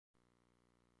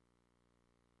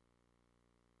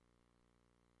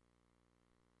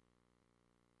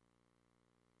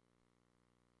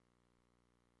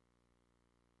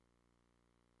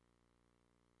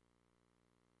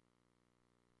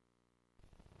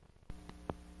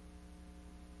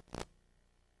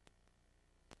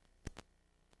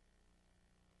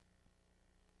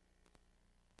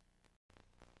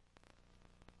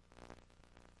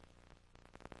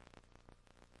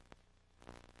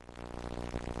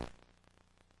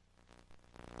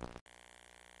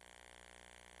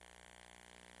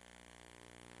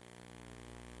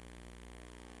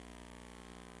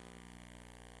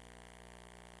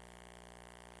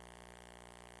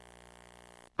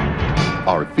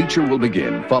Our feature will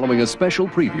begin following a special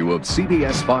preview of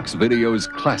CBS Fox Video's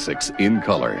classics in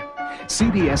color.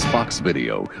 CBS Fox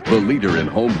Video, the leader in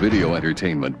home video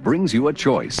entertainment, brings you a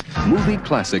choice. Movie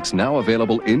classics now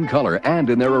available in color and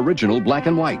in their original black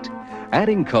and white.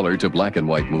 Adding color to black and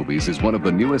white movies is one of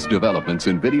the newest developments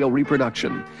in video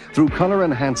reproduction. Through color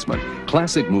enhancement,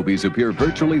 classic movies appear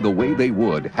virtually the way they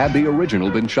would had the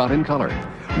original been shot in color.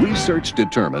 Research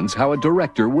determines how a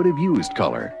director would have used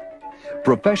color.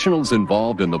 Professionals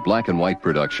involved in the black and white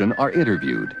production are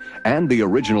interviewed, and the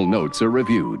original notes are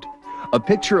reviewed. A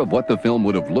picture of what the film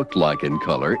would have looked like in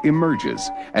color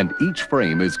emerges, and each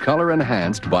frame is color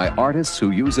enhanced by artists who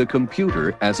use a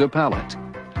computer as a palette.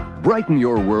 Brighten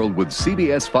your world with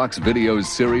CBS Fox Video's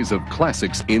series of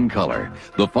classics in color.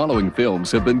 The following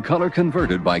films have been color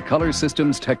converted by Color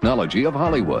Systems Technology of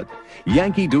Hollywood.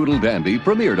 Yankee Doodle Dandy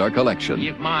premiered our collection.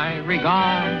 Give my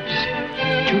regards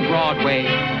to Broadway.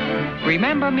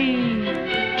 Remember me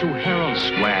to Herald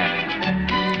Square.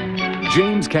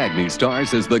 James Cagney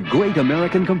stars as the great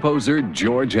American composer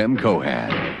George M.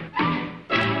 Cohan.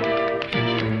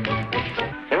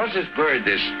 Hey, what's this bird,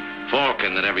 this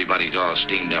falcon that everybody's all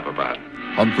steamed up about?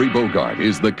 Humphrey Bogart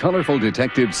is the colorful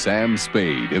detective Sam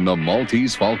Spade in The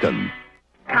Maltese Falcon.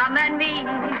 Come and meet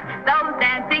those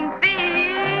dancing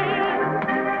feet.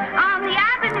 On the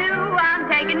avenue, I'm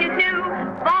taking you to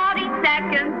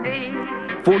 42nd Street.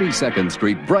 42nd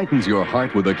Street brightens your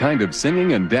heart with the kind of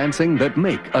singing and dancing that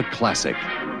make a classic.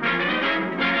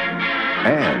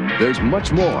 And there's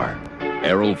much more.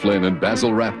 Errol Flynn and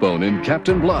Basil Rathbone in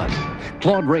Captain Blood.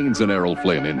 Claude Rains and Errol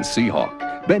Flynn in Seahawk.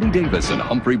 Betty Davis and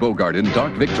Humphrey Bogart in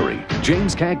Dark Victory.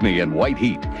 James Cagney in White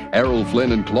Heat. Errol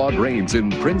Flynn and Claude Rains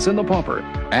in Prince and the Pauper.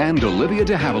 And Olivia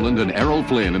de Havilland and Errol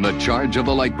Flynn in The Charge of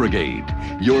the Light Brigade.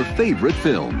 Your favorite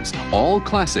films. All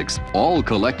classics, all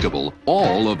collectible,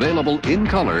 all available in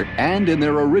color and in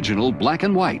their original black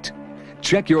and white.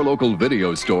 Check your local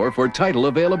video store for title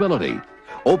availability.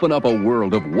 Open up a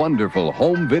world of wonderful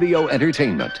home video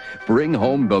entertainment. Bring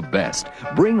home the best.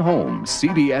 Bring home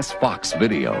CBS Fox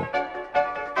Video.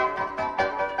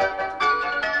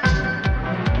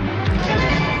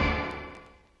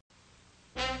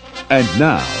 And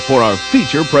now for our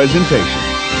feature presentation.